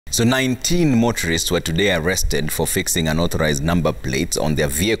So 19 motorists were today arrested for fixing unauthorized number plates on their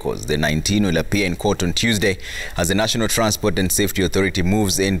vehicles. The 19 will appear in court on Tuesday as the National Transport and Safety Authority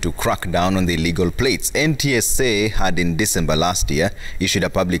moves in to crack down on the illegal plates. NTSA had in December last year issued a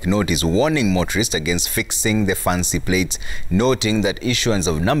public notice warning motorists against fixing the fancy plates, noting that issuance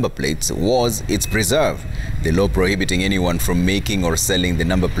of number plates was its preserve. The law prohibiting anyone from making or selling the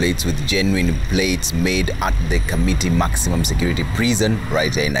number plates with genuine plates made at the Committee Maximum Security Prison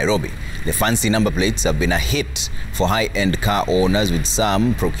right here in Nairobi. The fancy number plates have been a hit for high-end car owners, with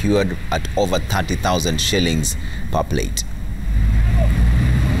some procured at over 30,000 shillings per plate.